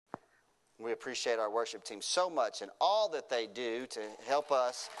We appreciate our worship team so much and all that they do to help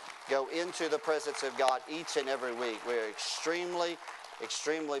us go into the presence of God each and every week. We're extremely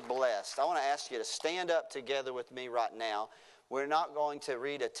blessed. I want to ask you to stand up together with me right now. We're not going to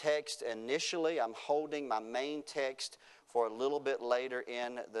read a text initially. I'm holding my main text for a little bit later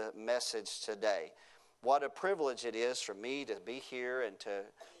in the message today. What a privilege it is for me to be here and to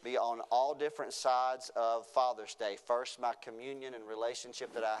be on all different sides of Father's Day. First, my communion and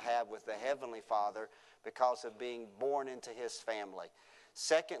relationship that I have with the Heavenly Father because of being born into His family.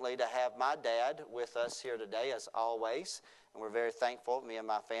 Secondly, to have my dad with us here today as always. And we're very thankful. Me and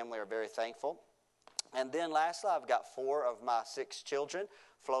my family are very thankful. And then lastly, I've got 4 of my 6 children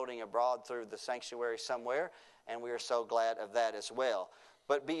floating abroad through the sanctuary somewhere. And we are so glad of that as well.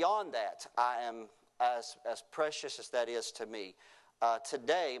 But beyond that, I am as precious as that is to me.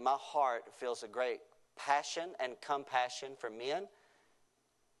 Today, my heart feels a great passion and compassion for men.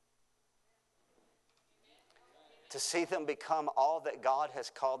 To see them become all that God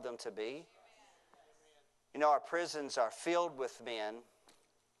has called them to be. You know, our prisons are filled with men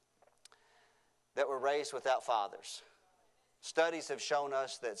that were raised without fathers. Studies have shown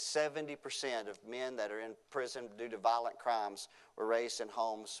us that 70% of men that are in prison due to violent crimes were raised in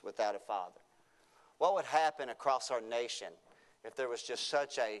homes without a father. What would happen across our nation if there was just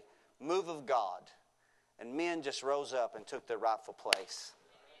such a move of God and men just rose up and took their rightful place?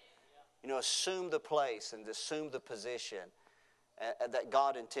 You know, assume the place and assume the position that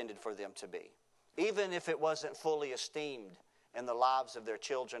God intended for them to be. Even if it wasn't fully esteemed in the lives of their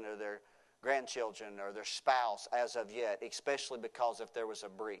children or their grandchildren or their spouse as of yet, especially because if there was a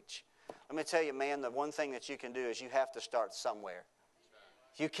breach. Let me tell you, man, the one thing that you can do is you have to start somewhere.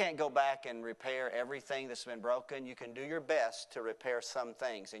 You can't go back and repair everything that's been broken. You can do your best to repair some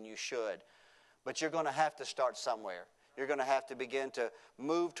things, and you should. But you're going to have to start somewhere. You're going to have to begin to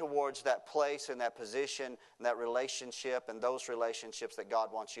move towards that place and that position and that relationship and those relationships that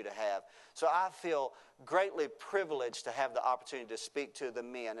God wants you to have. So I feel greatly privileged to have the opportunity to speak to the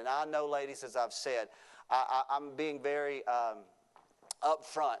men. And I know, ladies, as I've said, I'm being very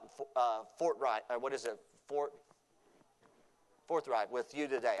upfront, forthright with you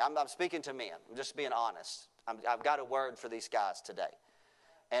today. I'm speaking to men. I'm just being honest. I've got a word for these guys today.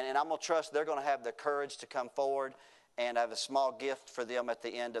 And I'm going to trust they're going to have the courage to come forward. And I have a small gift for them at the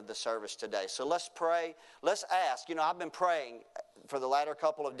end of the service today. So let's pray. Let's ask. You know, I've been praying for the latter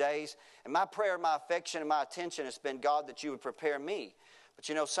couple of days. And my prayer, my affection, and my attention has been, God, that you would prepare me. But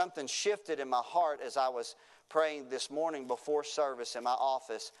you know, something shifted in my heart as I was praying this morning before service in my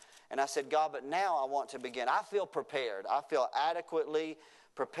office. And I said, God, but now I want to begin. I feel prepared. I feel adequately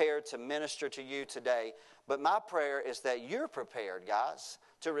prepared to minister to you today. But my prayer is that you're prepared, guys,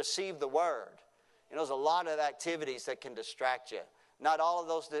 to receive the word. You know, there's a lot of activities that can distract you. Not all of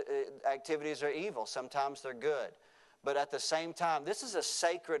those activities are evil. Sometimes they're good. But at the same time, this is a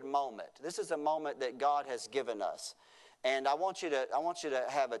sacred moment. This is a moment that God has given us. And I want you to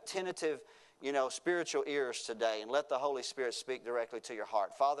have attentive, you know, spiritual ears today and let the Holy Spirit speak directly to your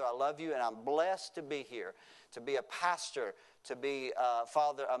heart. Father, I love you and I'm blessed to be here, to be a pastor, to be,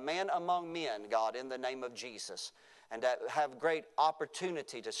 Father, a man among men, God, in the name of Jesus. And to have great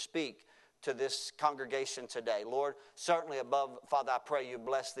opportunity to speak to this congregation today. Lord, certainly above, Father, I pray you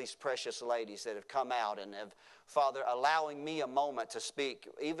bless these precious ladies that have come out and have, Father, allowing me a moment to speak,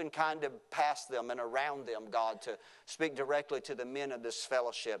 even kind of past them and around them, God, to speak directly to the men of this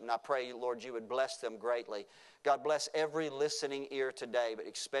fellowship. And I pray, Lord, you would bless them greatly. God, bless every listening ear today, but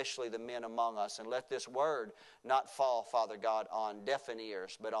especially the men among us. And let this word not fall, Father God, on deafened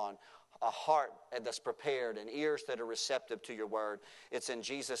ears, but on a heart that's prepared and ears that are receptive to your word. It's in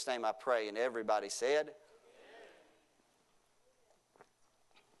Jesus' name I pray. And everybody said,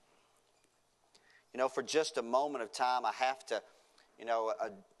 you know, for just a moment of time, I have to, you know,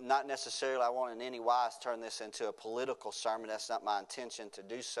 not necessarily I want in any wise turn this into a political sermon. That's not my intention to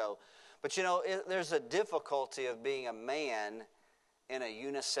do so. But, you know, there's a difficulty of being a man in a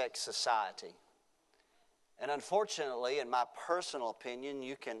unisex society. And unfortunately, in my personal opinion,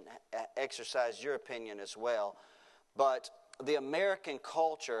 you can exercise your opinion as well, but the American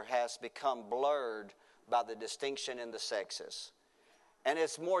culture has become blurred by the distinction in the sexes. And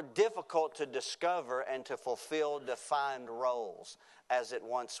it's more difficult to discover and to fulfill defined roles as it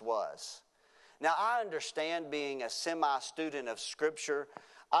once was. Now, I understand, being a semi-student of Scripture,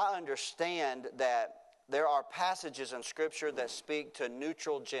 I understand that there are passages in Scripture that speak to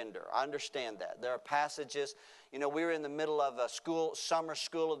neutral gender. I understand that. There are passages, you know, we were in the middle of a summer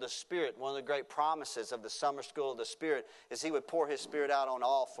school of the Spirit. One of the great promises of the summer school of the Spirit is He would pour His Spirit out on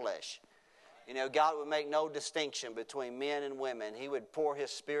all flesh. You know, God would make no distinction between men and women. He would pour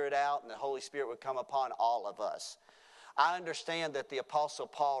His Spirit out, and the Holy Spirit would come upon all of us. I understand that the Apostle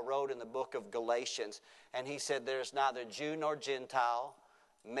Paul wrote in the book of Galatians, and he said there's neither Jew nor Gentile,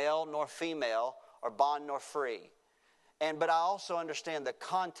 male nor female, or bond nor free. But I also understand the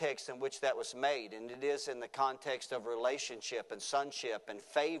context in which that was made, and it is in the context of relationship and sonship and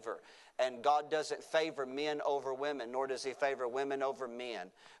favor. And God doesn't favor men over women, nor does He favor women over men.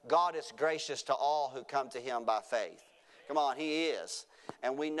 God is gracious to all who come to Him by faith. Come on, He is.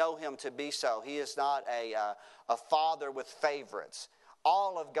 And we know Him to be so. He is not a father with favorites.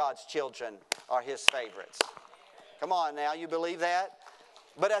 All of God's children are His favorites. Come on now, you believe that?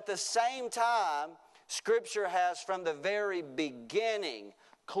 But at the same time, Scripture has from the very beginning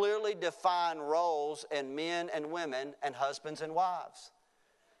clearly defined roles in men and women and husbands and wives.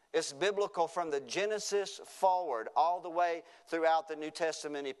 It's biblical from the Genesis forward, all the way throughout the New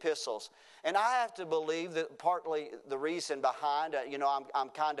Testament epistles. And I have to believe that partly the reason behind, I'm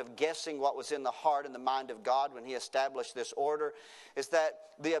kind of guessing what was in the heart and the mind of God when He established this order, is that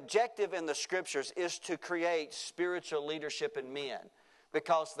the objective in the Scriptures is to create spiritual leadership in men.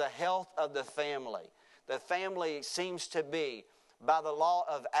 Because the health of the family seems to be, by the law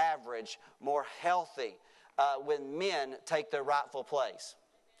of average, more healthy when men take their rightful place.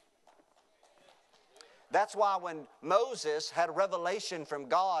 That's why when Moses had a revelation from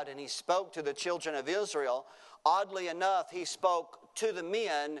God and he spoke to the children of Israel, oddly enough, he spoke to the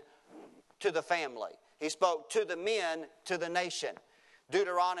men, to the family. He spoke to the men, to the nation.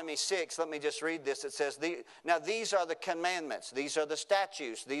 Deuteronomy 6, let me just read this. It says, now these are the commandments, these are the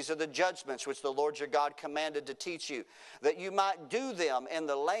statutes, these are the judgments which the Lord your God commanded to teach you, that you might do them in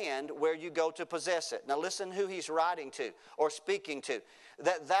the land where you go to possess it. Now listen who he's writing to or speaking to.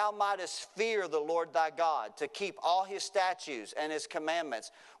 That thou mightest fear the Lord thy God, to keep all His statutes and His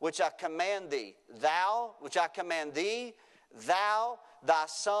commandments, which I command thee, thou, thy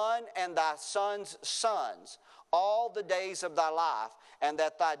son, and thy son's sons, all the days of thy life, and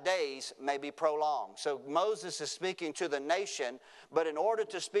that thy days may be prolonged. So Moses is speaking to the nation, but in order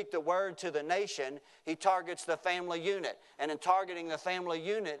to speak the word to the nation, he targets the family unit. And in targeting the family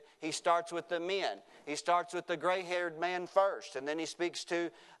unit, he starts with the men. He starts with the gray-haired man first, and then he speaks to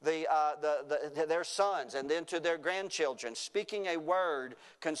their sons, and then to their grandchildren, speaking a word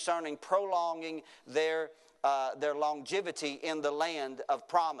concerning prolonging their longevity in the land of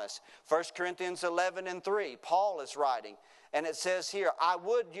promise. 1 Corinthians 11:3, Paul is writing, and it says here,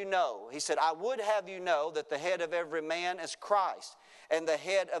 he said, I would have you know that the head of every man is Christ, and the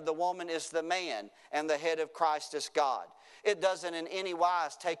head of the woman is the man, and the head of Christ is God. It doesn't in any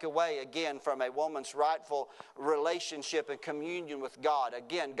wise take away, again, from a woman's rightful relationship and communion with God.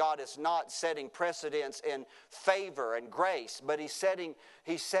 Again, God is not setting precedence in favor and grace, but He's setting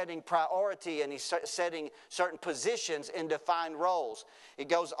priority, and He's setting certain positions in defined roles. He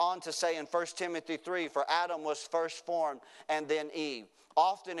goes on to say in 1 Timothy 3, for Adam was first formed and then Eve.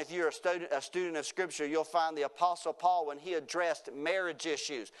 Often, if you're a student of Scripture, you'll find the Apostle Paul, when he addressed marriage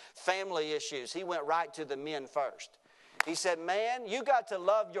issues, family issues, he went right to the men first. He said, man, you got to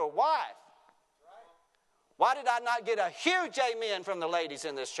love your wife. Why did I not get a huge amen from the ladies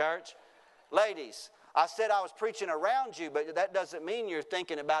in this church? Ladies, I said I was preaching around you, but that doesn't mean you're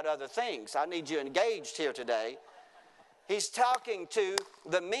thinking about other things. I need you engaged here today. He's talking to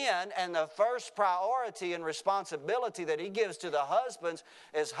the men, and the first priority and responsibility that he gives to the husbands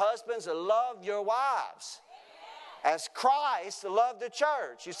is, husbands, love your wives. As Christ loved the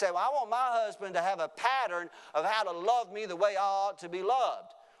church. You say, well, I want my husband to have a pattern of how to love me the way I ought to be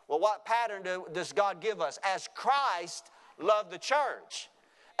loved. Well, what pattern does God give us? As Christ loved the church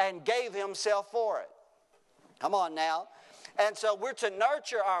and gave Himself for it. Come on now. And so we're to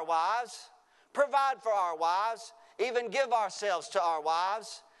nurture our wives, provide for our wives, even give ourselves to our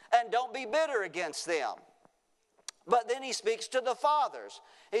wives, and don't be bitter against them. But then he speaks to the fathers.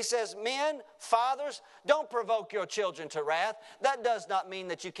 He says, men, fathers, don't provoke your children to wrath. That does not mean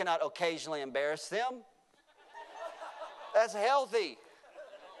that you cannot occasionally embarrass them. That's healthy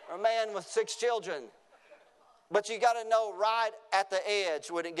for a man with 6 children. But you got to know right at the edge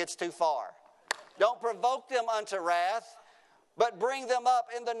when it gets too far. Don't provoke them unto wrath, but bring them up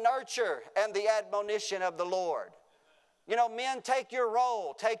in the nurture and the admonition of the Lord. You know, men, take your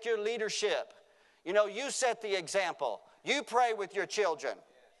role, take your leadership. You know, you set the example. You pray with your children.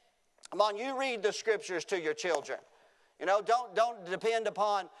 Come on, you read the Scriptures to your children. You know, don't depend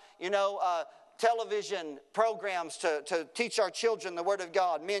upon, television programs to teach our children the Word of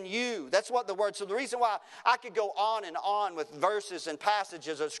God. Men, you. That's what the Word. So the reason why I could go on and on with verses and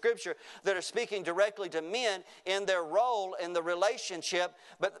passages of Scripture that are speaking directly to men in their role in the relationship,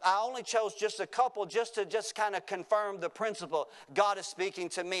 but I only chose just a couple just to kind of confirm the principle. God is speaking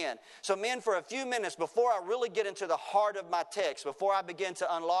to men. So men, for a few minutes before I really get into the heart of my text, before I begin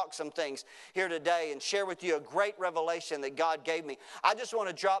to unlock some things here today and share with you a great revelation that God gave me, I just want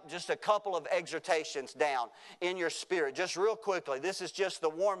to drop just a couple of exhortations down in your spirit, just real quickly. This is just the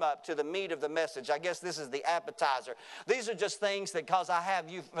warm-up to the meat of the message. I guess this is the appetizer. These are just things that, because I have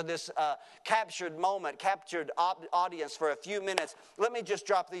you for this captured audience for a few minutes, let me just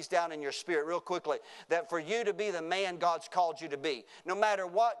drop these down in your spirit real quickly, that for you to be the man God's called you to be, no matter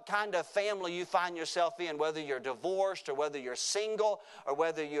what kind of family you find yourself in, whether you're divorced or whether you're single or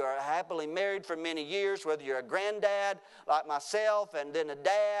whether you're happily married for many years, whether you're a granddad like myself and then a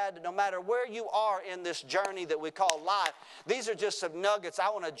dad, no matter where you are in this journey that we call life, these are just some nuggets I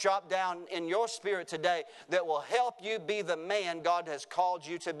want to drop down in your spirit today that will help you be the man God has called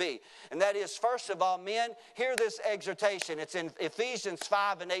you to be. And that is, first of all, men, hear this exhortation. It's in Ephesians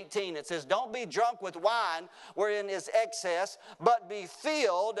 5:18. It says, don't be drunk with wine wherein is excess, but be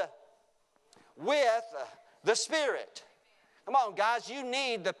filled with the Spirit. Come on, guys, you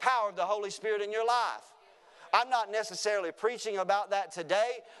need the power of the Holy Spirit in your life. I'm not necessarily preaching about that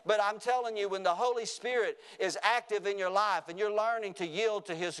today, but I'm telling you, when the Holy Spirit is active in your life and you're learning to yield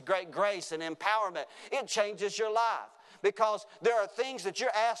to His great grace and empowerment, it changes your life. Because there are things that you're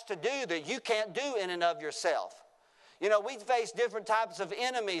asked to do that you can't do in and of yourself. You know, we face different types of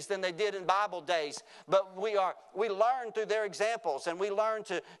enemies than they did in Bible days, but we learn through their examples, and we learn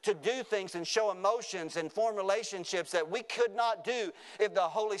to do things and show emotions and form relationships that we could not do if the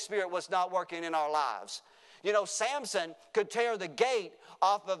Holy Spirit was not working in our lives. You know, Samson could tear the gate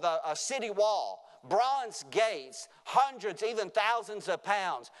off of a city wall, bronze gates, hundreds, even thousands of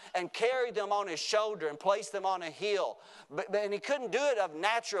pounds, and carry them on his shoulder and place them on a hill. And he couldn't do it of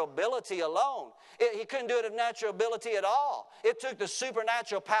natural ability alone. He couldn't do it of natural ability at all. It took the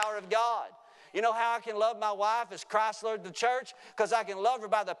supernatural power of God. You know how I can love my wife as Christ loved the church? Because I can love her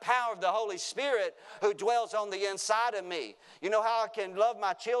by the power of the Holy Spirit who dwells on the inside of me. You know how I can love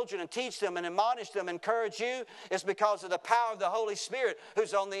my children and teach them and admonish them, encourage you? It's because of the power of the Holy Spirit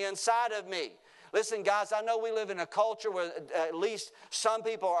who's on the inside of me. Listen, guys, I know we live in a culture where at least some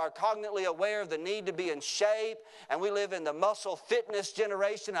people are cognitively aware of the need to be in shape, and we live in the muscle fitness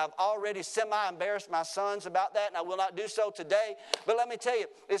generation. I've already semi-embarrassed my sons about that, and I will not do so today. But let me tell you,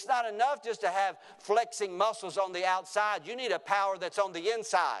 it's not enough just to have flexing muscles on the outside. You need a power that's on the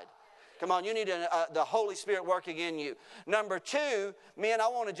inside. Come on, you need the Holy Spirit working in you. Number two, men, I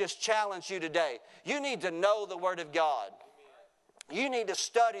want to just challenge you today. You need to know the Word of God. You need to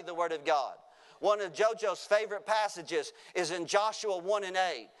study the Word of God. One of JoJo's favorite passages is in Joshua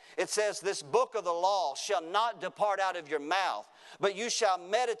 1:8. It says, this book of the law shall not depart out of your mouth, but you shall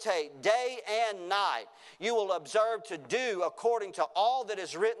meditate day and night. You will observe to do according to all that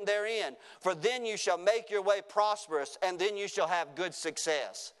is written therein, for then you shall make your way prosperous, and then you shall have good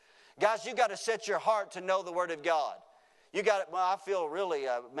success. Guys, you got to set your heart to know the Word of God. You got it. Well, I feel really,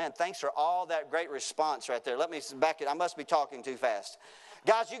 man, thanks for all that great response right there. Let me back it. I must be talking too fast.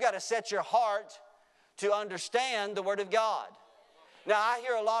 Guys, you got to set your heart to understand the Word of God. Now, I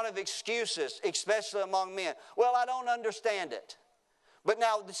hear a lot of excuses, especially among men. Well, I don't understand it. But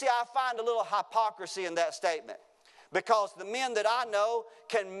now, see, I find a little hypocrisy in that statement. Because the men that I know,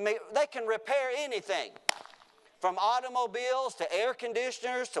 they can repair anything. From automobiles to air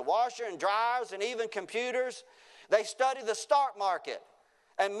conditioners to washer and dryers and even computers. They study the stock market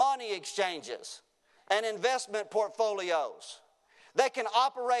and money exchanges and investment portfolios. They can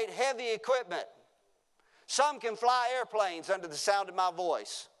operate heavy equipment. Some can fly airplanes under the sound of my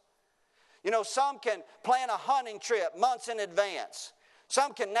voice. You know, some can plan a hunting trip months in advance.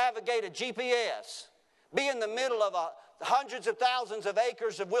 Some can navigate a GPS, be in the middle of hundreds of thousands of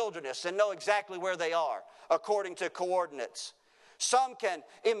acres of wilderness and know exactly where they are according to coordinates. Some can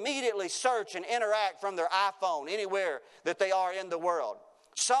immediately search and interact from their iPhone anywhere that they are in the world.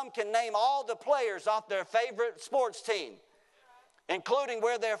 Some can name all the players off their favorite sports team, including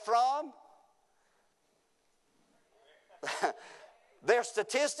where they're from, their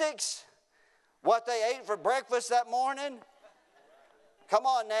statistics, what they ate for breakfast that morning. Come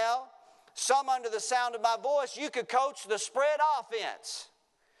on now. Some under the sound of my voice, you could coach the spread offense.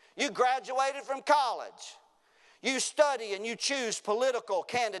 You graduated from college. You study and you choose political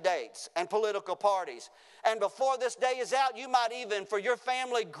candidates and political parties. And before this day is out, you might even, for your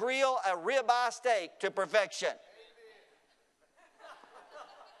family, grill a ribeye steak to perfection.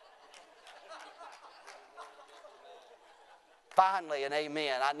 Finally, an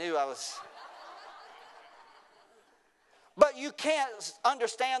amen. I knew I was. But you can't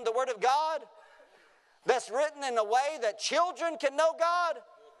understand the Word of God that's written in a way that children can know God.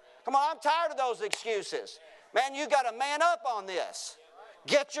 Come on, I'm tired of those excuses. Man, you got to man up on this.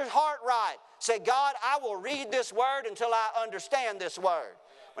 Get your heart right. Say, God, I will read this Word until I understand this Word.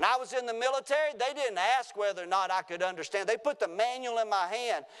 When I was in the military, they didn't ask whether or not I could understand. They put the manual in my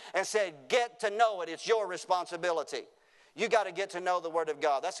hand and said, get to know it. It's your responsibility. You got to get to know the Word of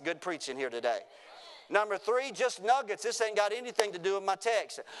God. That's good preaching here today. Number 3, just nuggets. This ain't got anything to do with my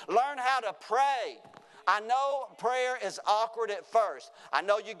text. Learn how to pray. I know prayer is awkward at first. I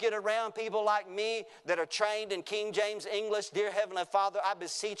know you get around people like me that are trained in King James English. Dear Heavenly Father, I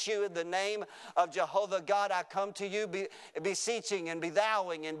beseech you in the name of Jehovah God, I come to you beseeching and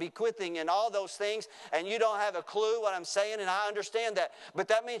be-thouing and bequithing and all those things, and you don't have a clue what I'm saying, and I understand that. But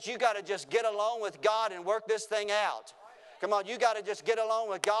that means you got to just get along with God and work this thing out. Come on, you got to just get along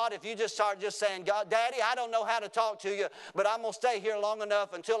with God. If you just start just saying, God, Daddy, I don't know how to talk to you, but I'm going to stay here long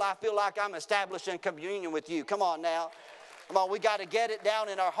enough until I feel like I'm established in communion with you. Come on now. Come on, we got to get it down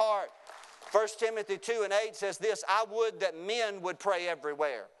in our heart. 1 Timothy 2:8 says this, I would that men would pray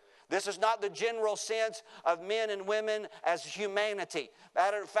everywhere. This is not the general sense of men and women as humanity.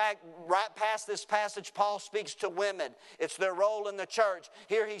 Matter of fact, right past this passage, Paul speaks to women. It's their role in the church.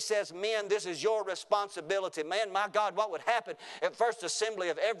 Here he says, men, this is your responsibility. Man, my God, what would happen at First Assembly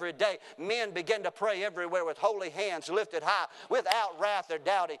of every day? Men begin to pray everywhere with holy hands lifted high, without wrath or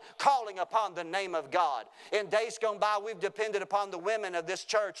doubting, calling upon the name of God. In days gone by, we've depended upon the women of this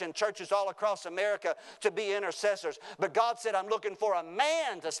church and churches all across America to be intercessors. But God said, I'm looking for a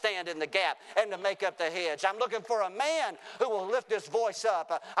man to stand in the gap and to make up the hedge. I'm looking for a man who will lift his voice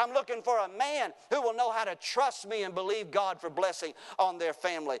up. I'm looking for a man who will know how to trust me and believe God for blessing on their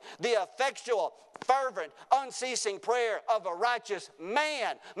family. The effectual, fervent, unceasing prayer of a righteous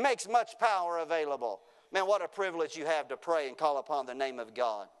man makes much power available. Man, what a privilege you have to pray and call upon the name of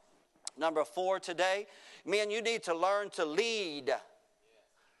God. Number 4 today, men, you need to learn to lead.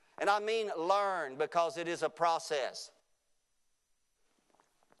 And I mean learn, because it is a process.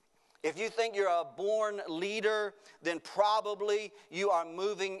 If you think you're a born leader, then probably you are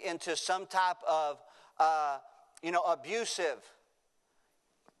moving into some type of, abusive,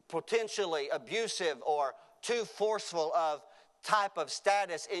 potentially abusive or too forceful of type of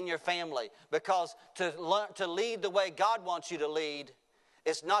status in your family. Because to lead the way God wants you to lead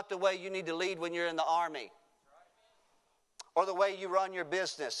is not the way you need to lead when you're in the army, or the way you run your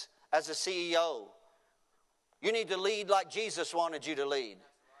business as a CEO. You need to lead like Jesus wanted you to lead.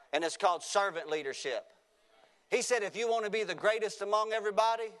 And it's called servant leadership. He said, if you want to be the greatest among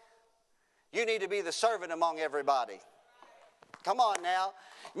everybody, you need to be the servant among everybody. Come on now.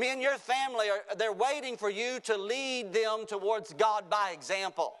 Me and your family, they're waiting for you to lead them towards God by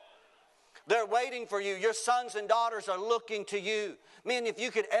example. They're waiting for you. Your sons and daughters are looking to you. Men, if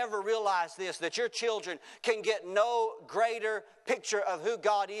you could ever realize this, that your children can get no greater picture of who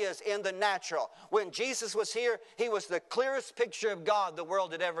God is in the natural. When Jesus was here, he was the clearest picture of God the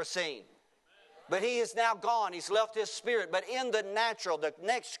world had ever seen. But he is now gone. He's left his spirit. But in the natural, the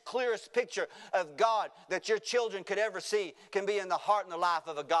next clearest picture of God that your children could ever see can be in the heart and the life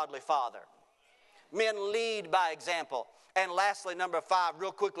of a godly father. Men, lead by example. And lastly, number 5,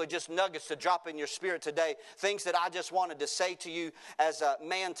 real quickly, just nuggets to drop in your spirit today. Things that I just wanted to say to you as a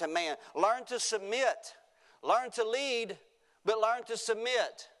man to man. Learn to submit. Learn to lead, but learn to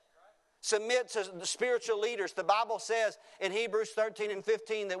submit. Submit to the spiritual leaders. The Bible says in Hebrews 13 and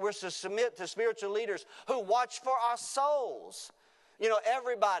 15 that we're to submit to spiritual leaders who watch for our souls. You know,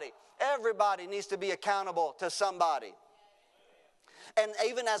 everybody needs to be accountable to somebody. And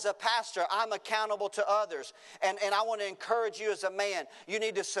even as a pastor, I'm accountable to others. And I want to encourage you as a man, you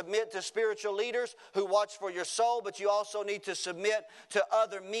need to submit to spiritual leaders who watch for your soul, but you also need to submit to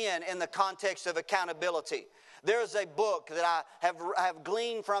other men in the context of accountability. There's a book that I have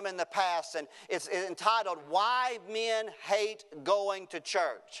gleaned from in the past, and it's entitled, Why Men Hate Going to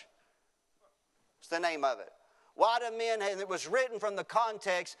Church. It's the name of it. Why do men, and it was written from the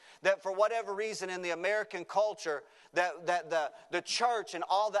context that for whatever reason in the American culture, that the church and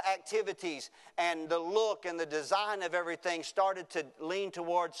all the activities and the look and the design of everything started to lean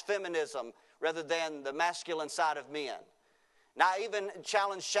towards feminism rather than the masculine side of men. Now, I even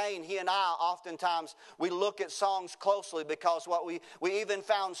challenge Shane. He and I oftentimes, we look at songs closely because we even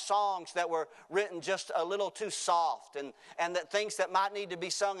found songs that were written just a little too soft and that things that might need to be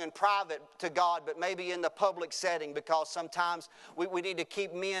sung in private to God, but maybe in the public setting, because sometimes we need to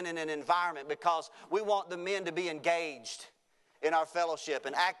keep men in an environment because we want the men to be engaged in our fellowship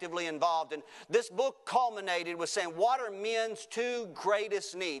and actively involved. And this book culminated with saying, what are men's two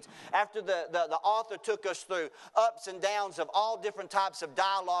greatest needs? After the author took us through ups and downs of all different types of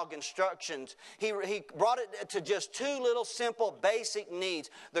dialogue instructions, he brought it to just two little simple basic needs,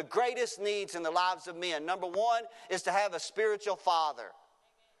 the greatest needs in the lives of men. Number one is to have a spiritual father,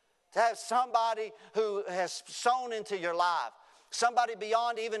 to have somebody who has sown into your life. Somebody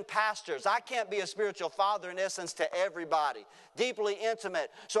beyond even pastors. I can't be a spiritual father in essence to everybody. Deeply intimate.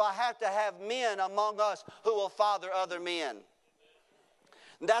 So I have to have men among us who will father other men.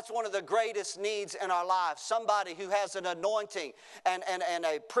 That's one of the greatest needs in our life. Somebody who has an anointing and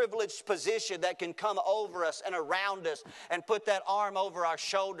a privileged position that can come over us and around us and put that arm over our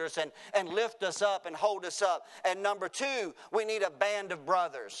shoulders and lift us up and hold us up. And number two, we need a band of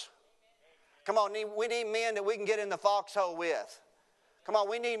brothers. Come on, we need men that we can get in the foxhole with. Come on,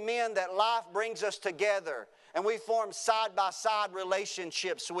 we need men that life brings us together and we form side-by-side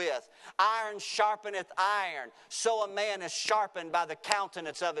relationships with. Iron sharpeneth iron, so a man is sharpened by the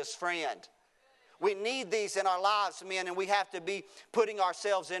countenance of his friend. We need these in our lives, men, and we have to be putting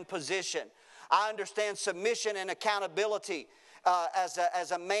ourselves in position. I understand submission and accountability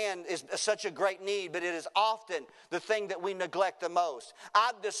as a man is such a great need, but it is often the thing that we neglect the most.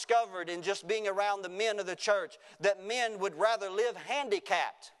 I've discovered in just being around the men of the church that men would rather live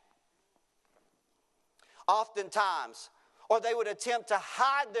handicapped oftentimes, or they would attempt to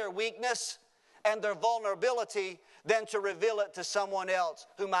hide their weakness and their vulnerability than to reveal it to someone else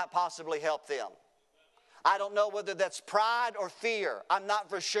who might possibly help them. I don't know whether that's pride or fear. I'm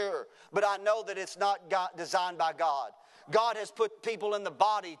not for sure, but I know that it's not designed by God. God has put people in the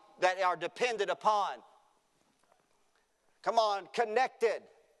body that are dependent upon. Come on, connected.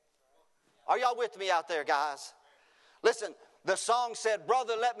 Are y'all with me out there, guys? Listen, the song said,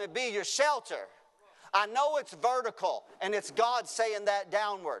 brother, let me be your shelter. I know it's vertical, and it's God saying that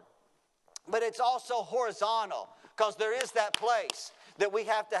downward. But it's also horizontal, because there is that place that we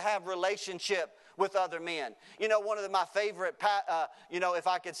have to have relationship with other men. You know, one of my favorite, if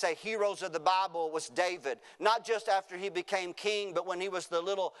I could say, heroes of the Bible was David. Not just after he became king, but when he was the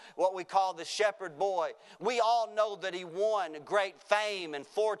little, what we call the shepherd boy. We all know that he won great fame and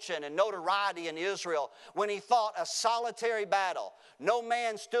fortune and notoriety in Israel when he fought a solitary battle. No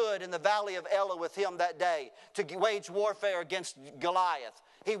man stood in the valley of Elah with him that day to wage warfare against Goliath.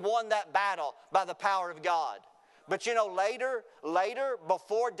 He won that battle by the power of God. But you know, later,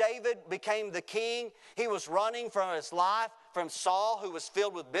 before David became the king, he was running for his life from Saul, who was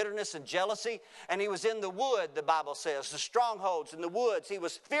filled with bitterness and jealousy. And he was in the wood, the Bible says, the strongholds in the woods. He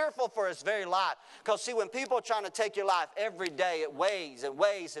was fearful for his very life. Because see, when people are trying to take your life every day, it weighs and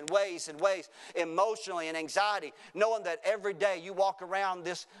weighs and weighs and weighs emotionally and anxiety. Knowing that every day you walk around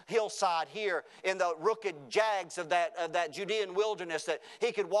this hillside here in the rugged jags of that Judean wilderness, that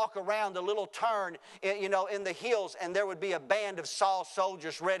he could walk around a little turn, in the hills, and there would be a band of Saul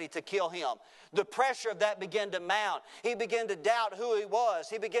soldiers ready to kill him. The pressure of that began to mount. He began to doubt who he was.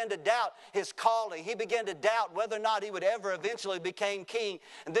 He began to doubt his calling. He began to doubt whether or not he would ever eventually become king.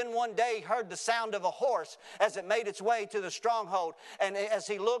 And then one day he heard the sound of a horse as it made its way to the stronghold. And as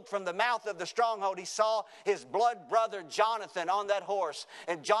he looked from the mouth of the stronghold, he saw his blood brother Jonathan on that horse.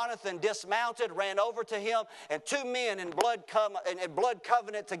 And Jonathan dismounted, ran over to him, and two men in blood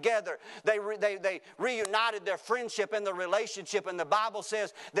covenant together. They reunited their friendship and their relationship. And the Bible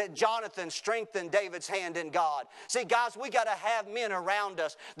says that Jonathan strengthened David's hand in God. See, guys, we got to have men around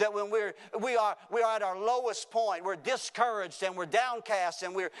us that when we are at our lowest point, we're discouraged and we're downcast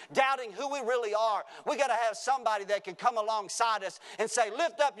and we're doubting who we really are. We got to have somebody that can come alongside us and say,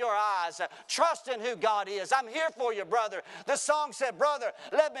 lift up your eyes, trust in who God is. I'm here for you, brother. The song said, brother,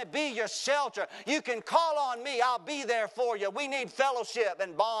 let me be your shelter. You can call on me. I'll be there for you. We need fellowship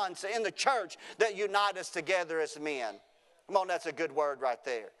and bonds in the church that unite us together as men. Come on, that's a good word right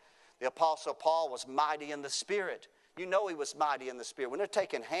there. The Apostle Paul was mighty in the Spirit. You know he was mighty in the Spirit. When they're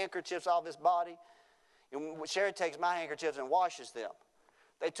taking handkerchiefs off his body, Sherry takes my handkerchiefs and washes them.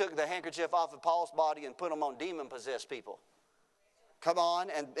 They took the handkerchief off of Paul's body and put them on demon-possessed people. Come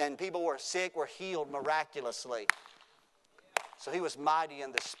on, and people were sick, were healed miraculously. So he was mighty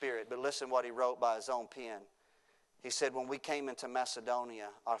in the Spirit. But listen what he wrote by his own pen. He said, when we came into Macedonia,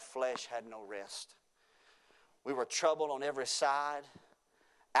 our flesh had no rest. We were troubled on every side.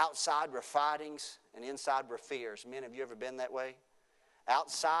 Outside were fightings, and inside were fears. Men, have you ever been that way?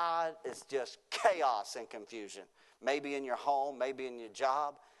 Outside is just chaos and confusion. Maybe in your home, maybe in your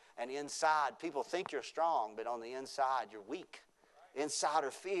job. And inside, people think you're strong, but on the inside, you're weak. Inside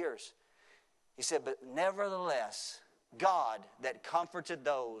are fears. He said, but nevertheless, God that comforted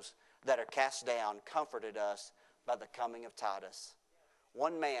those that are cast down, comforted us by the coming of Titus.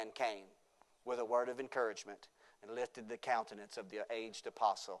 One man came with a word of encouragement and lifted the countenance of the aged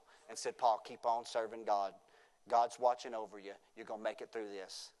apostle and said, Paul, keep on serving God. God's watching over you. You're going to make it through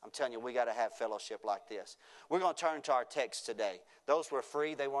this. I'm telling you, we got to have fellowship like this. We're going to turn to our text today. Those were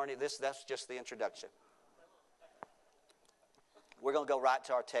free. They weren't. That's just the introduction. We're going to go right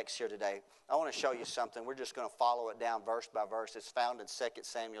to our text here today. I want to show you something. We're just going to follow it down verse by verse. It's found in 2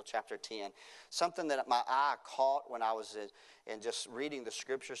 Samuel chapter 10. Something that my eye caught when I was in just reading the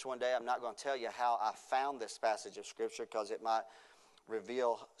scriptures one day. I'm not going to tell you how I found this passage of scripture because it might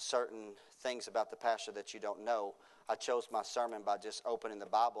reveal certain things about the pastor that you don't know. I chose my sermon by just opening the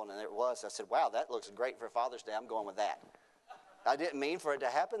Bible, and there it was. I said, wow, that looks great for Father's Day. I'm going with that. I didn't mean for it to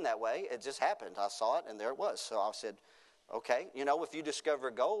happen that way. It just happened. I saw it, and there it was. So I said, okay, if you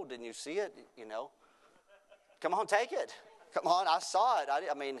discover gold and you see it, come on, take it. Come on, I saw it.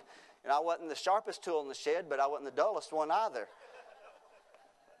 I wasn't the sharpest tool in the shed, but I wasn't the dullest one either.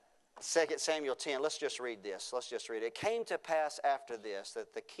 2 Samuel 10, let's just read this. It came to pass after this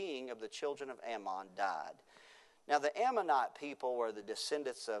that the king of the children of Ammon died. Now the Ammonite people were the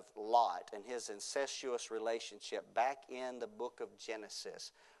descendants of Lot and his incestuous relationship back in the book of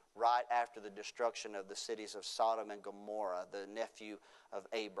Genesis, right after the destruction of the cities of Sodom and Gomorrah, the nephew of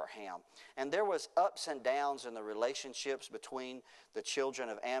Abraham. And there was ups and downs in the relationships between the children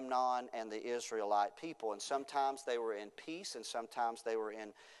of Ammon and the Israelite people. And sometimes they were in peace and sometimes they were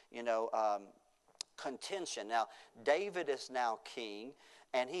in, contention. Now, David is now king,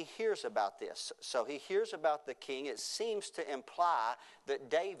 and he hears about this. So he hears about the king. It seems to imply that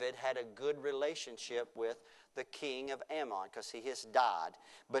David had a good relationship with the king of Ammon because he has died.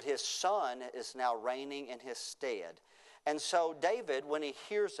 But his son is now reigning in his stead. And so David, when he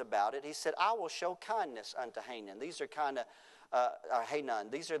hears about it, he said, I will show kindness unto Hanan. These are kind of Hanan.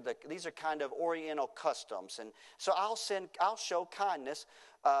 These are kind of Oriental customs, and so I'll show kindness.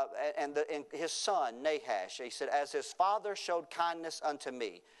 And his son Nahash, he said, as his father showed kindness unto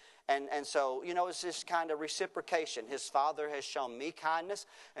me. And so, it's this kind of reciprocation. His father has shown me kindness,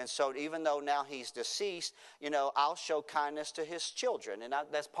 and so even though now he's deceased, I'll show kindness to his children, and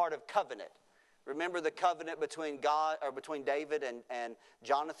that's part of covenant. Remember the covenant between God, or between David and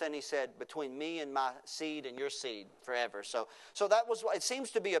Jonathan? He said, between me and my seed and your seed forever. So that was, it seems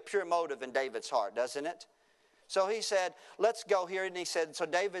to be a pure motive in David's heart, doesn't it? So he said, let's go here. And he said, so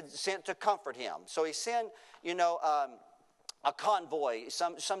David sent to comfort him. So he sent, a convoy,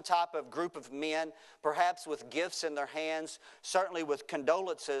 some type of group of men, perhaps with gifts in their hands, certainly with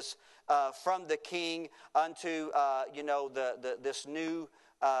condolences from the king unto, this new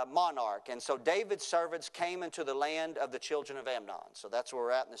monarch. And so David's servants came into the land of the children of Ammon. So that's where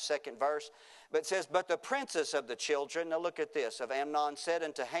we're at in the second verse. But it says, but the princes of the children, now look at this, of Ammon said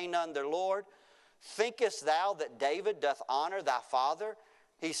unto Hanan their lord, thinkest thou that David doth honor thy father?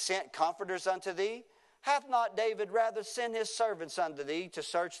 He sent comforters unto thee. Hath not David rather sent his servants unto thee to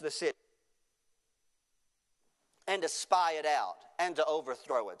search the city and to spy it out and to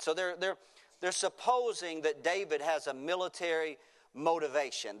overthrow it? So they're supposing that David has a military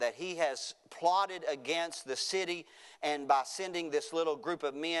motivation, that he has plotted against the city, and by sending this little group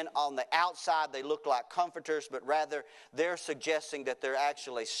of men on the outside, they look like comforters, but rather they're suggesting that they're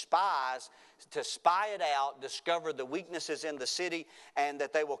actually spies to spy it out, discover the weaknesses in the city, and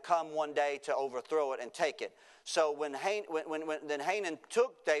that they will come one day to overthrow it and take it. So when Hanan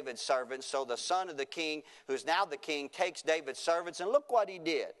took David's servants, so the son of the king, who's now the king, takes David's servants, and look what he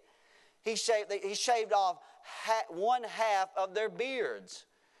did. He shaved off one half of their beards.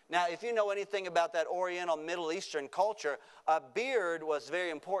 Now, if you know anything about that Oriental Middle Eastern culture, a beard was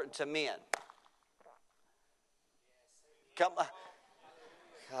very important to men. Come on.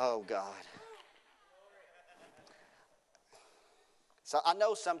 Oh, God. So I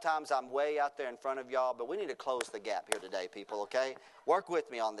know sometimes I'm way out there in front of y'all, but we need to close the gap here today, people, okay? Work with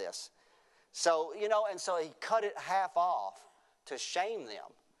me on this. So, and so he cut it half off to shame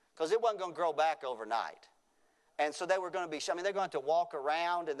them, because it wasn't going to grow back overnight. And so they were going to be, they're going to walk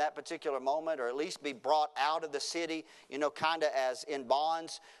around in that particular moment, or at least be brought out of the city, kind of as in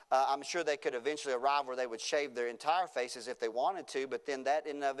bonds. I'm sure they could eventually arrive where they would shave their entire faces if they wanted to, but then that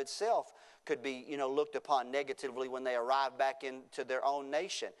in and of itself could be, looked upon negatively when they arrived back into their own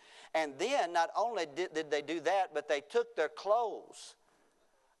nation. And then not only did they do that, but they took their clothes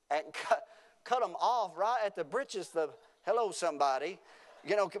and cut them off right at the breeches. Hello, somebody.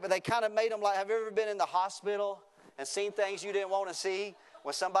 They kind of made them like, have you ever been in the hospital and seen things you didn't want to see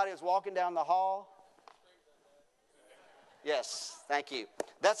when somebody was walking down the hall? Yes, thank you.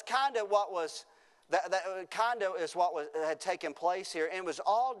 That's kind of what was, that kind of is what had taken place here. And it was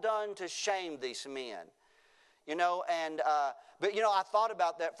all done to shame these men. You know, but you know, I thought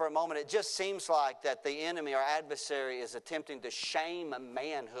about that for a moment. It just seems like that the enemy, our adversary, is attempting to shame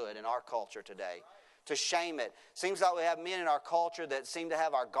manhood in our culture today. To shame it. Seems like we have men in our culture that seem to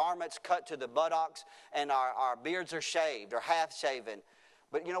have our garments cut to the buttocks and our beards are shaved or half shaven.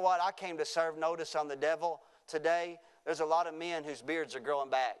 But you know what? I came to serve notice on the devil today. There's a lot of men whose beards are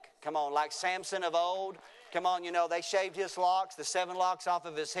growing back. Come on, like Samson of old. Come on, you know, they shaved his locks, the 7 locks off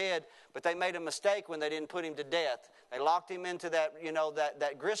of his head, but they made a mistake when they didn't put him to death. They locked him into that, you know,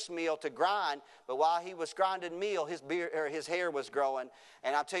 that grist mill to grind, but while he was grinding meal, his hair was growing.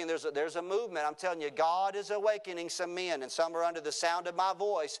 And I'm telling you, there's a movement. I'm telling you, God is awakening some men, and some are under the sound of my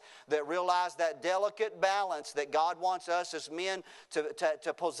voice, that realize that delicate balance that God wants us as men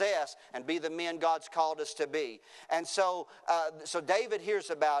to possess and be the men God's called us to be. And so David hears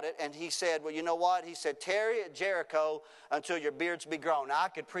about it, and he said, well, you know what? He said, tarry at Jericho until your beards be grown. Now, I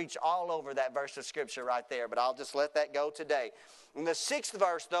could preach all over that verse of Scripture right there, but I'll just let that go today. And the 6th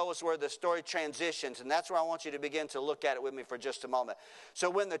verse, though, is where the story transitions, and that's where I want you to begin to look at it with me for just a moment. So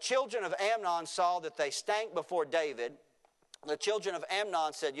when the children of Amnon saw that they stank before David, the children of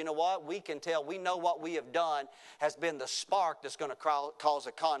Amnon said, you know what, we can tell, we know what we have done has been the spark that's going to cause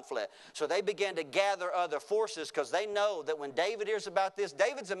a conflict. So they began to gather other forces because they know that when David hears about this,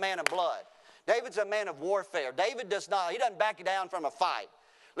 David's a man of blood. David's a man of warfare. David doesn't back down from a fight.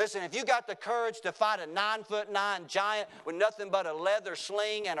 Listen, if you got the courage to fight a 9'9" giant with nothing but a leather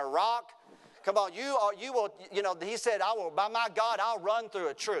sling and a rock, come on, you will, you know, he said, by my God, I'll run through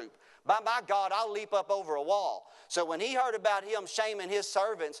a troop. By my God, I'll leap up over a wall. So when he heard about him shaming his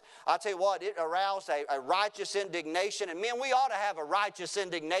servants, I tell you what, it aroused a righteous indignation. And men, we ought to have a righteous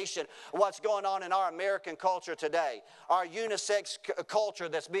indignation of what's going on in our American culture today. Our unisex culture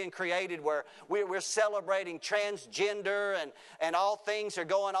that's being created where we're celebrating transgender and all things are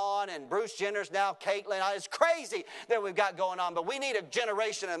going on. And Bruce Jenner's now Caitlyn. It's crazy that we've got going on. But we need a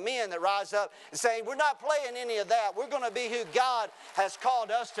generation of men that rise up and say, we're not playing any of that. We're going to be who God has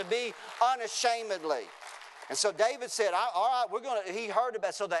called us to be unashamedly. And so David said, all right, he heard about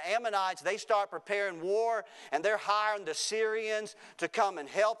it. So the Ammonites, they start preparing war, and they're hiring the Syrians to come and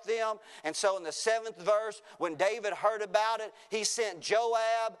help them. And so in the 7th verse, when David heard about it, he sent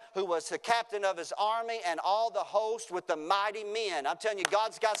Joab, who was the captain of his army, and all the host with the mighty men. I'm telling you,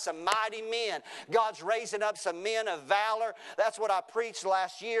 God's got some mighty men. God's raising up some men of valor. That's what I preached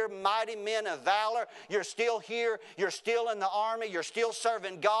last year, mighty men of valor. You're still here. You're still in the army. You're still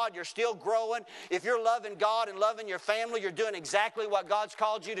serving God. You're still growing. If you're loving God and loving your family, you're doing exactly what God's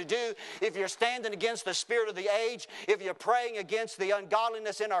called you to do. If you're standing against the spirit of the age, if you're praying against the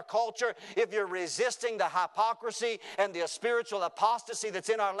ungodliness in our culture, if you're resisting the hypocrisy and the spiritual apostasy that's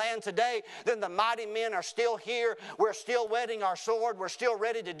in our land today, then the mighty men are still here. We're still whetting our sword. We're still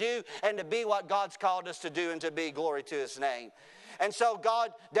ready to do and to be what God's called us to do and to be. Glory to His name. And so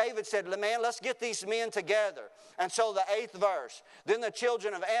David said, man, let's get these men together. And so the 8th verse, then the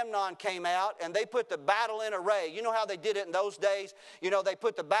children of Amnon came out and they put the battle in array. You know how they did it in those days? You know, they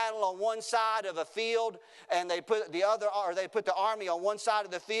put the battle on one side of a field and they put the army on one side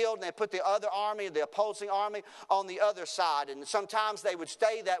of the field and they put the other army, the opposing army, on the other side. And sometimes they would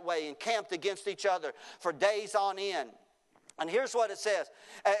stay that way and camped against each other for days on end. And here's what it says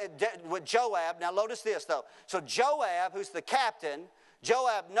with Joab. Now notice this though. So Joab, who's the captain,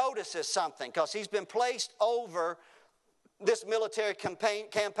 Joab notices something because he's been placed over this military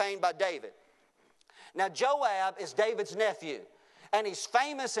campaign by David. Now Joab is David's nephew, and he's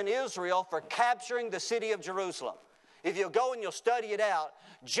famous in Israel for capturing the city of Jerusalem. If you'll go and you'll study it out,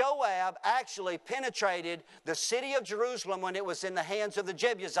 Joab actually penetrated the city of Jerusalem when it was in the hands of the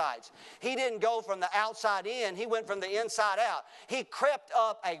Jebusites. He didn't go from the outside in, he went from the inside out. He crept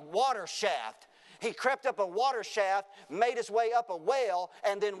up a water shaft. He crept up a water shaft, made his way up a well,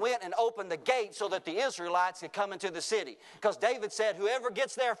 and then went and opened the gate so that the Israelites could come into the city. Because David said, whoever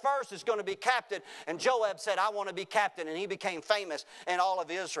gets there first is going to be captain. And Joab said, I want to be captain. And he became famous in all of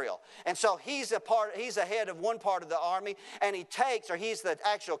Israel. And so he's the head of one part of the army, and he's the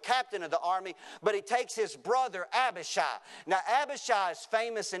actual captain of the army, but he takes his brother Abishai. Now Abishai is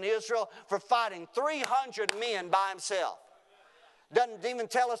famous in Israel for fighting 300 men by himself. Doesn't even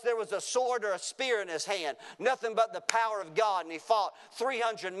tell us there was a sword or a spear in his hand. Nothing but the power of God. And he fought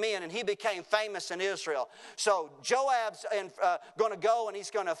 300 men and he became famous in Israel. So Joab's going to go and he's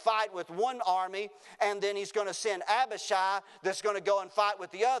going to fight with one army. And then he's going to send Abishai that's going to go and fight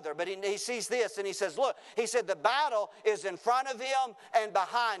with the other. But he sees this and he says, look, he said the battle is in front of him and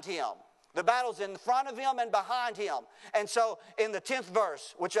behind him. The battle's in front of him and behind him. And so in the 10th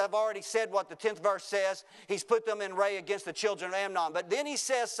verse, which I've already said what the 10th verse says, he's put them in array against the children of Ammon. But then he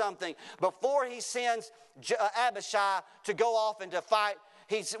says something before he sends Abishai to go off and to fight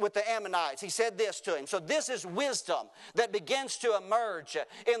with the Ammonites. He said this to him. So this is wisdom that begins to emerge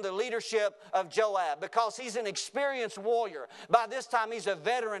in the leadership of Joab, because he's an experienced warrior. By this time, he's a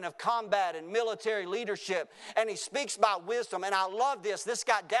veteran of combat and military leadership, and he speaks by wisdom. And I love this. This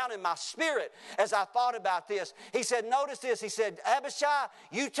got down in my spirit as I thought about this. He said, notice this. He said, Abishai,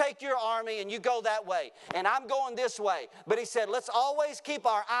 you take your army and you go that way, and I'm going this way. But he said, let's always keep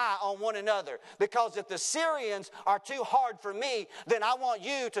our eye on one another, because if the Syrians are too hard for me, then I want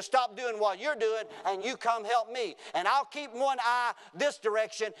you to stop doing what you're doing and you come help me. And I'll keep one eye this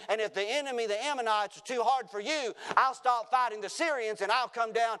direction, and if the enemy, the Ammonites, are too hard for you, I'll stop fighting the Syrians and I'll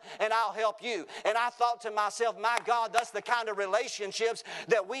come down and I'll help you. And I thought to myself, my God, that's the kind of relationships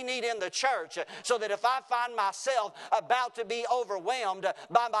that we need in the church, so that if I find myself about to be overwhelmed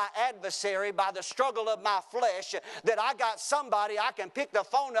by my adversary, by the struggle of my flesh, that I got somebody I can pick the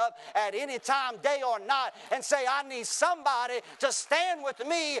phone up at any time, day or night, and say, I need somebody to stand with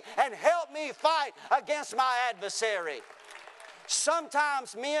me and help me fight against my adversary.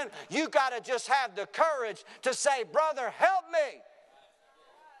 Sometimes, men, you got to just have the courage to say, brother, help me.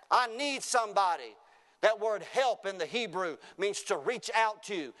 I need somebody. That word help in the Hebrew means to reach out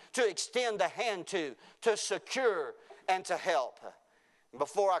to extend the hand to secure, and to help.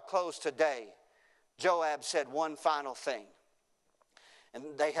 Before I close today, Joab said one final thing. And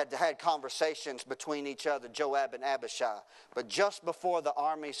they had had conversations between each other, Joab and Abishai. But just before the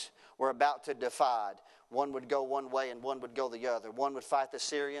armies were about to divide, one would go one way and one would go the other. One would fight the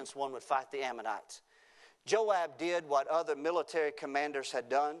Syrians, one would fight the Ammonites. Joab did what other military commanders had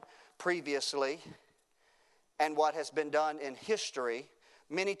done previously, and what has been done in history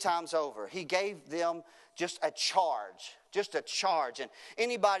many times over. He gave them just a charge. And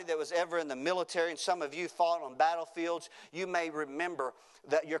anybody that was ever in the military, and some of you fought on battlefields, you may remember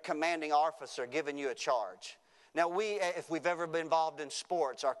that your commanding officer giving you a charge. Now, if we've ever been involved in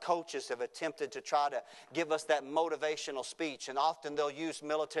sports, our coaches have attempted to try to give us that motivational speech, and often they'll use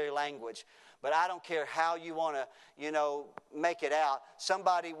military language. But I don't care how you want to, make it out.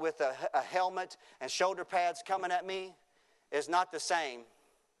 Somebody with a helmet and shoulder pads coming at me is not the same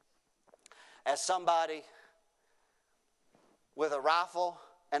as somebody with a rifle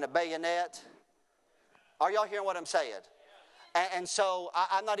and a bayonet. Are y'all hearing what I'm saying? And so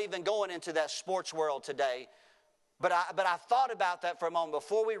I'm not even going into that sports world today. But I thought about that for a moment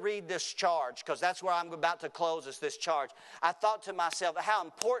before we read this charge, because that's where I'm about to close, is this charge. I thought to myself, how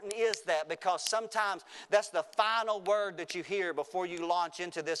important is that? Because sometimes that's the final word that you hear before you launch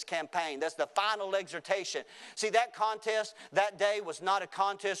into this campaign. That's the final exhortation. See, that contest that day was not a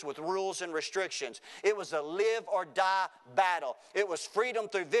contest with rules and restrictions. It was a live or die battle. It was freedom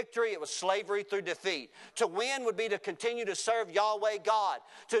through victory. It was slavery through defeat. To win would be to continue to serve Yahweh God.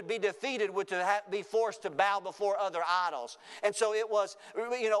 To be defeated would be forced to bow before other idols. And so it was,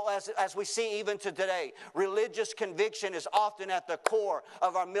 as we see even to today, religious conviction is often at the core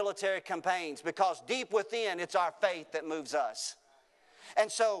of our military campaigns, because deep within it's our faith that moves us.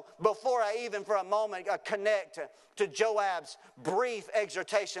 And so before I even for a moment connect to Joab's brief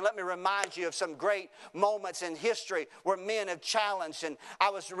exhortation, let me remind you of some great moments in history where men have challenged. And I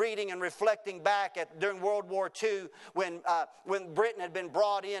was reading and reflecting back during World War II when Britain had been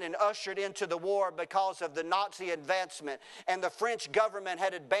brought in and ushered into the war because of the Nazi advancement. And the French government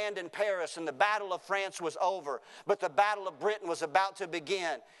had abandoned Paris, and the Battle of France was over. But the Battle of Britain was about to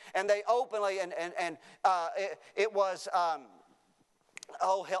begin. And they openly, it was...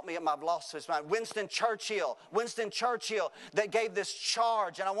 oh, help me, I've lost his mind. Winston Churchill that gave this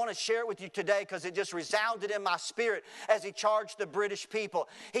charge. And I want to share it with you today because it just resounded in my spirit as he charged the British people.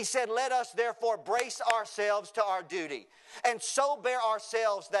 He said, let us therefore brace ourselves to our duty, and so bear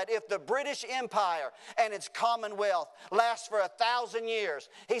ourselves that if the British Empire and its commonwealth lasts for 1,000 years,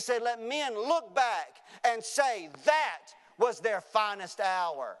 he said, let men look back and say that was their finest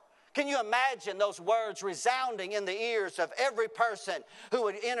hour. Can you imagine those words resounding in the ears of every person who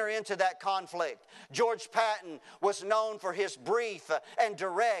would enter into that conflict? George Patton was known for his brief and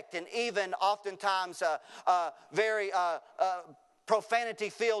direct and even oftentimes very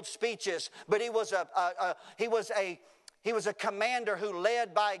profanity-filled speeches. But he was a commander who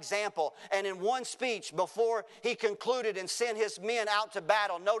led by example. And in one speech before he concluded and sent his men out to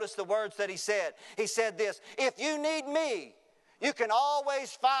battle, notice the words that he said. He said this: if you need me, you can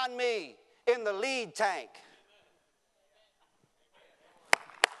always find me in the lead tank.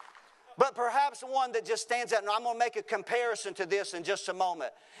 But perhaps one that just stands out, and I'm going to make a comparison to this in just a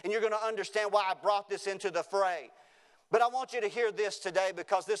moment, and you're going to understand why I brought this into the fray. But I want you to hear this today,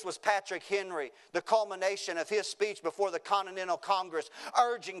 because this was Patrick Henry, the culmination of his speech before the Continental Congress,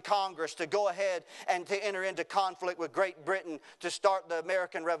 urging Congress to go ahead and to enter into conflict with Great Britain to start the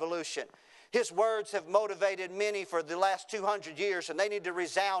American Revolution. His words have motivated many for the last 200 years, and they need to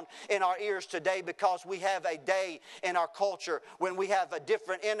resound in our ears today, because we have a day in our culture when we have a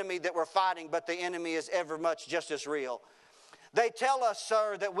different enemy that we're fighting, but the enemy is ever much just as real. They tell us,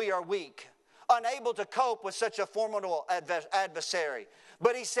 sir, that we are weak, unable to cope with such a formidable adversary.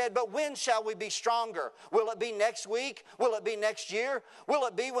 But he said, but when shall we be stronger? Will it be next week? Will it be next year? Will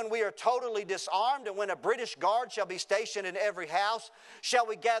it be when we are totally disarmed and when a British guard shall be stationed in every house? Shall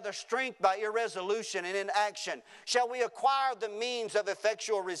we gather strength by irresolution and inaction? Shall we acquire the means of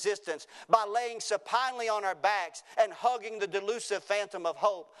effectual resistance by laying supinely on our backs and hugging the delusive phantom of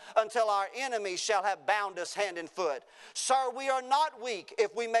hope until our enemies shall have bound us hand and foot? Sir, we are not weak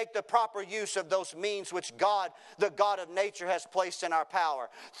if we make the proper use of those means which God, the God of nature, has placed in our power.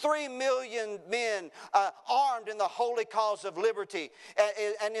 3 million men armed in the holy cause of liberty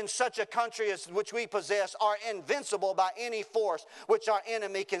and in such a country as which we possess are invincible by any force which our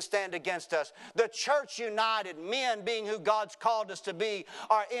enemy can stand against us. The church united, men being who God's called us to be,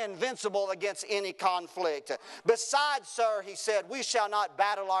 are invincible against any conflict. Besides, sir, he said, we shall not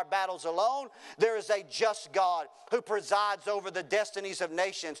battle our battles alone. There is a just God who presides over the destinies of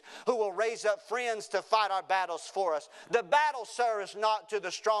nations, who will raise up friends to fight our battles for us. The battle, sir, is not to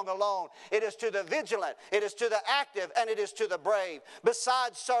the strong alone. It is to the vigilant, it is to the active, and it is to the brave.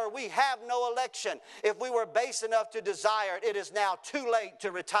 Besides, sir, we have no election. If we were base enough to desire it, it is now too late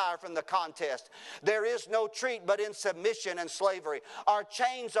to retire from the contest. There is no treat but in submission and slavery. Our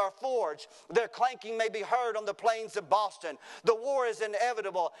chains are forged. Their clanking may be heard on the plains of Boston. The war is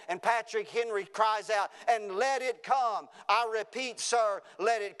inevitable, and Patrick Henry cries out, and let it come. I repeat, sir,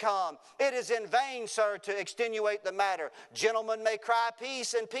 let it come. It is in vain, sir, to extenuate the matter. Gentlemen may cry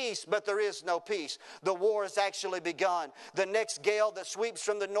peace and peace, but there is no peace. The war has actually begun. The next gale that sweeps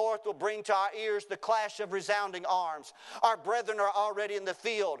from the north will bring to our ears the clash of resounding arms. Our brethren are already in the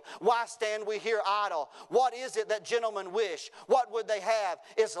field. Why stand we here idle? What is it that gentlemen wish? What would they have?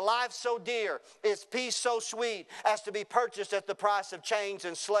 Is life so dear? Is peace so sweet as to be purchased at the price of chains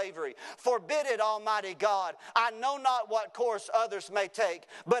and slavery? Forbid it, Almighty God. I know not what course others may take,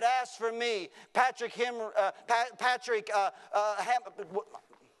 but as for me,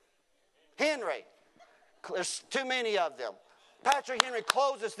 Henry, there's too many of them. Patrick Henry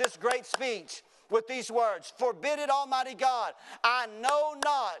closes this great speech with these words, forbid it, Almighty God. I know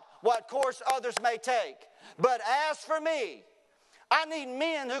not what course others may take, but as for me, I need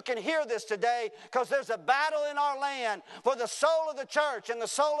men who can hear this today, because there's a battle in our land for the soul of the church and the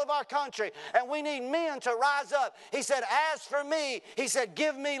soul of our country, and we need men to rise up. He said, as for me, he said,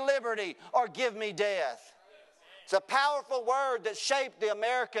 give me liberty or give me death. It's a powerful word that shaped the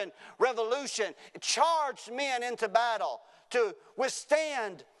American Revolution. It charged men into battle to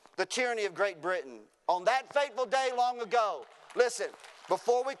withstand the tyranny of Great Britain. On that fateful day long ago, listen,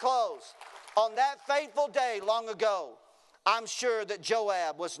 before we close, on that fateful day long ago, I'm sure that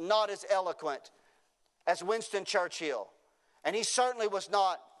Joab was not as eloquent as Winston Churchill. And he certainly was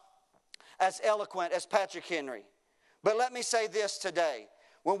not as eloquent as Patrick Henry. But let me say this today.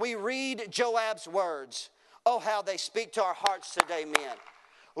 When we read Joab's words, oh, how they speak to our hearts today, men.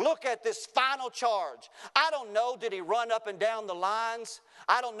 Look at this final charge. I don't know, did he run up and down the lines?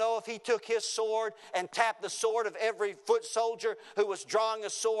 I don't know if he took his sword and tapped the sword of every foot soldier who was drawing a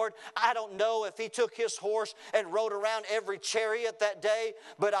sword. I don't know if he took his horse and rode around every chariot that day.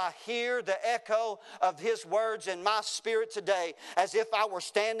 But I hear the echo of his words in my spirit today, as if I were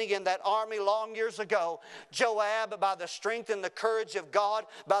standing in that army long years ago. Joab, by the strength and the courage of God,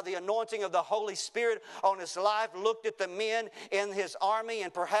 by the anointing of the Holy Spirit on his life, looked at the men in his army,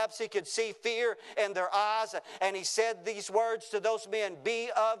 and perhaps he could see fear in their eyes. And he said these words to those men, be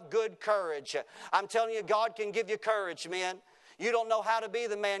of good courage. I'm telling you, God can give you courage, men. You don't know how to be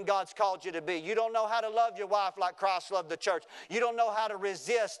the man God's called you to be. You don't know how to love your wife like Christ loved the church. You don't know how to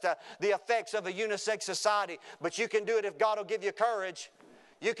resist the effects of a unisex society. But you can do it if God will give you courage.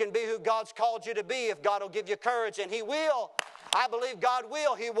 You can be who God's called you to be if God will give you courage, and He will. I believe God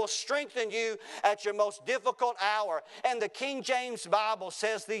will. He will strengthen you at your most difficult hour. And the King James Bible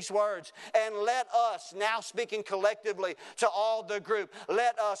says these words, and let us, now speaking collectively to all the group,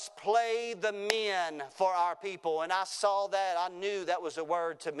 let us play the men for our people. And I saw that. I knew that was a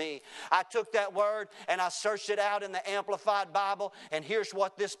word to me. I took that word and I searched it out in the Amplified Bible. And here's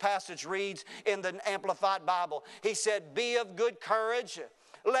what this passage reads in the Amplified Bible. He said, be of good courage.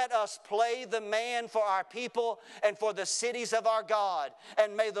 Let us play the man for our people and for the cities of our God.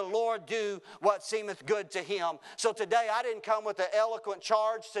 And may the Lord do what seemeth good to him. So today I didn't come with an eloquent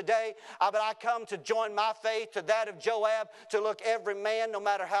charge today, but I come to join my faith to that of Joab, to look every man, no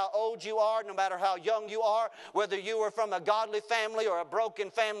matter how old you are, no matter how young you are, whether you were from a godly family or a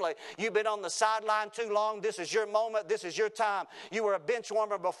broken family, you've been on the sideline too long. This is your moment. This is your time. You were a bench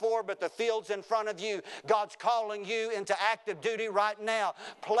warmer before, but the field's in front of you. God's calling you into active duty right now.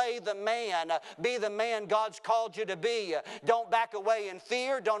 Play the man. Be the man God's called you to be. Don't back away in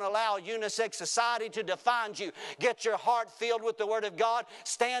fear. Don't allow unisex society to define you. Get your heart filled with the Word of God.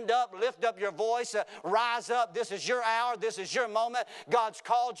 Stand up. Lift up your voice. Rise up. This is your hour. This is your moment. God's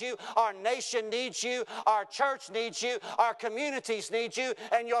called you. Our nation needs you. Our church needs you. Our communities need you.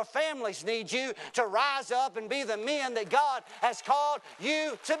 And your families need you to rise up and be the men that God has called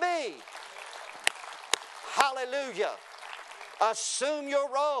you to be. Hallelujah. Assume your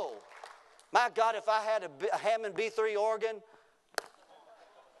role. My God, if I had a Hammond B3 organ,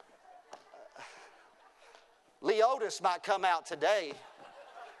 Leotis might come out today.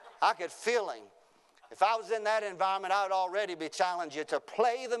 I could feel him. If I was in that environment, I would already be challenging you to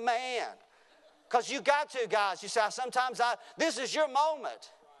play the man. Because you got to, guys. You say, this is your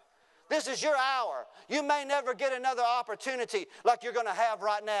moment. This is your hour. You may never get another opportunity like you're going to have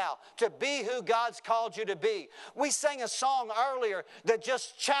right now to be who God's called you to be. We sang a song earlier that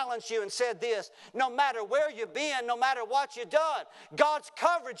just challenged you and said this: no matter where you've been, no matter what you've done, God's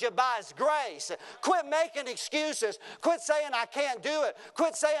covered you by His grace. Quit making excuses. Quit saying, I can't do it.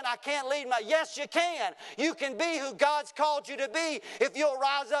 Quit saying, I can't lead my... Yes, you can. You can be who God's called you to be if you'll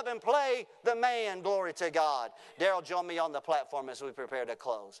rise up and play the man. Glory to God. Daryl, join me on the platform as we prepare to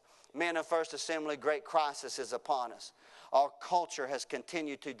close. Men of First Assembly, great crisis is upon us. Our culture has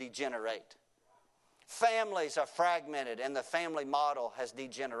continued to degenerate. Families are fragmented and the family model has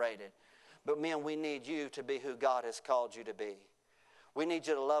degenerated. But men, we need you to be who God has called you to be. We need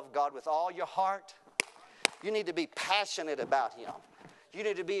you to love God with all your heart. You need to be passionate about Him. You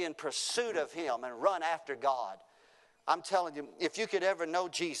need to be in pursuit of Him and run after God. I'm telling you, if you could ever know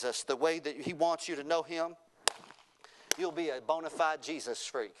Jesus the way that He wants you to know Him, you'll be a bona fide Jesus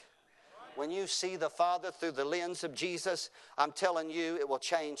freak. When you see the Father through the lens of Jesus, I'm telling you, it will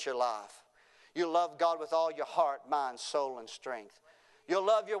change your life. You'll love God with all your heart, mind, soul, and strength. You'll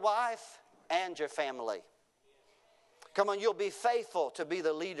love your wife and your family. Come on, you'll be faithful to be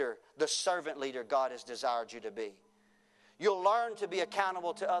the leader, the servant leader God has desired you to be. You'll learn to be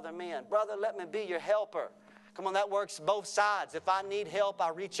accountable to other men. Brother, let me be your helper. Come on, that works both sides. If I need help, I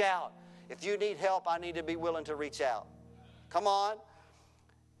reach out. If you need help, I need to be willing to reach out. Come on.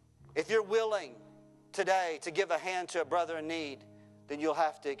 If you're willing today to give a hand to a brother in need, then you'll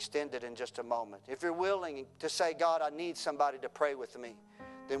have to extend it in just a moment. If you're willing to say, God, I need somebody to pray with me,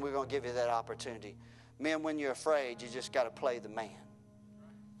 then we're going to give you that opportunity. Men, when you're afraid, you just got to play the man.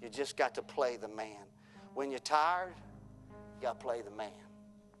 You just got to play the man. When you're tired, you got to play the man.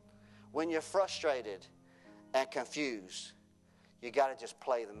 When you're frustrated and confused, you got to just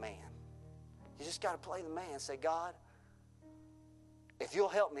play the man. You just got to play the man. Say, God, if you'll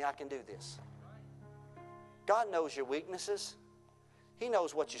help me, I can do this. God knows your weaknesses. He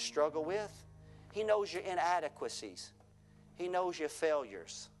knows what you struggle with. He knows your inadequacies. He knows your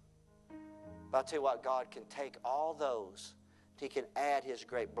failures. But I'll tell you what, God can take all those. He can add His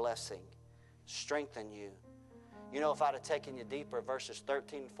great blessing, strengthen you. You know, if I'd have taken you deeper, verses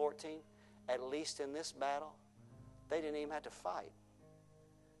 13 and 14, at least in this battle, they didn't even have to fight.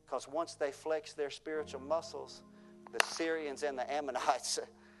 Because once they flexed their spiritual muscles, the Syrians and the Ammonites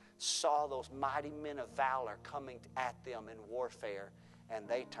saw those mighty men of valor coming at them in warfare, and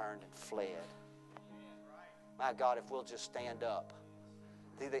they turned and fled. My God, if we'll just stand up.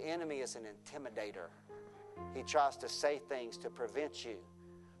 See, the enemy is an intimidator. He tries to say things to prevent you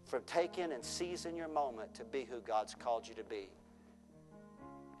from taking and seizing your moment to be who God's called you to be.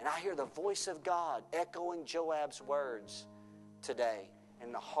 And I hear the voice of God echoing Joab's words today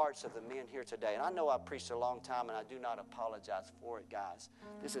in the hearts of the men here today. And I know I preached a long time, and I do not apologize for it, guys.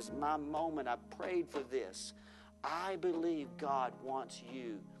 This is my moment. I prayed for this. I believe God wants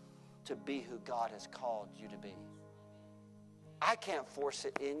you to be who God has called you to be. I can't force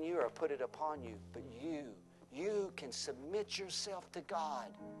it in you or put it upon you, but you can submit yourself to God.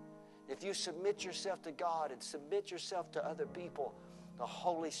 If you submit yourself to God and submit yourself to other people, the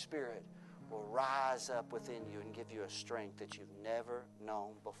Holy Spirit will rise up within you and give you a strength that you've never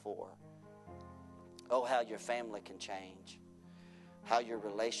known before. Oh, how your family can change. How your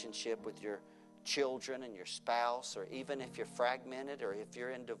relationship with your children and your spouse, or even if you're fragmented or if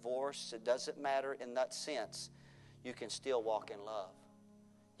you're in divorce, it doesn't matter in that sense. You can still walk in love.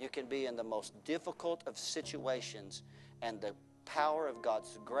 You can be in the most difficult of situations, and the power of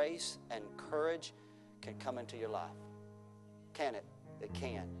God's grace and courage can come into your life. Can it? It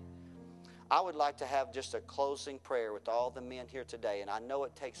can. I would like to have just a closing prayer with all the men here today. And I know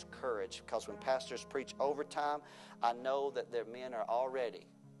it takes courage, because when pastors preach overtime, I know that their men are already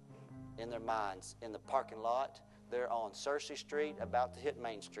in their minds in the parking lot. They're on Cersei Street about to hit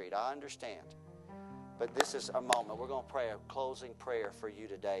Main Street. I understand. But this is a moment. We're going to pray a closing prayer for you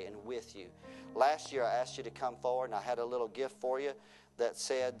today and with you. Last year I asked you to come forward, and I had a little gift for you that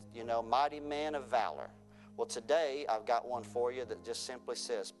said, mighty man of valor. Well, today I've got one for you that just simply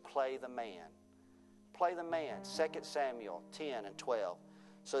says, play the man. Play the man. 2 Samuel 10 and 12.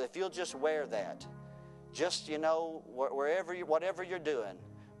 So if you'll just wear that, just, whatever you're doing,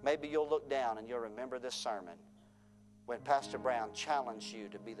 maybe you'll look down and you'll remember this sermon when Pastor Brown challenged you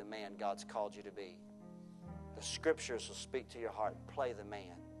to be the man God's called you to be. The scriptures will speak to your heart. Play the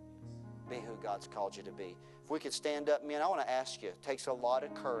man. Be who God's called you to be. If we could stand up, men, I want to ask you, it takes a lot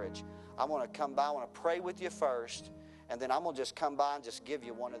of courage. I want to come by, I want to pray with you first, and then I'm going to just come by and just give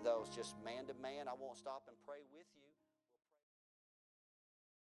you one of those, just man to man. I won't stop and pray with you.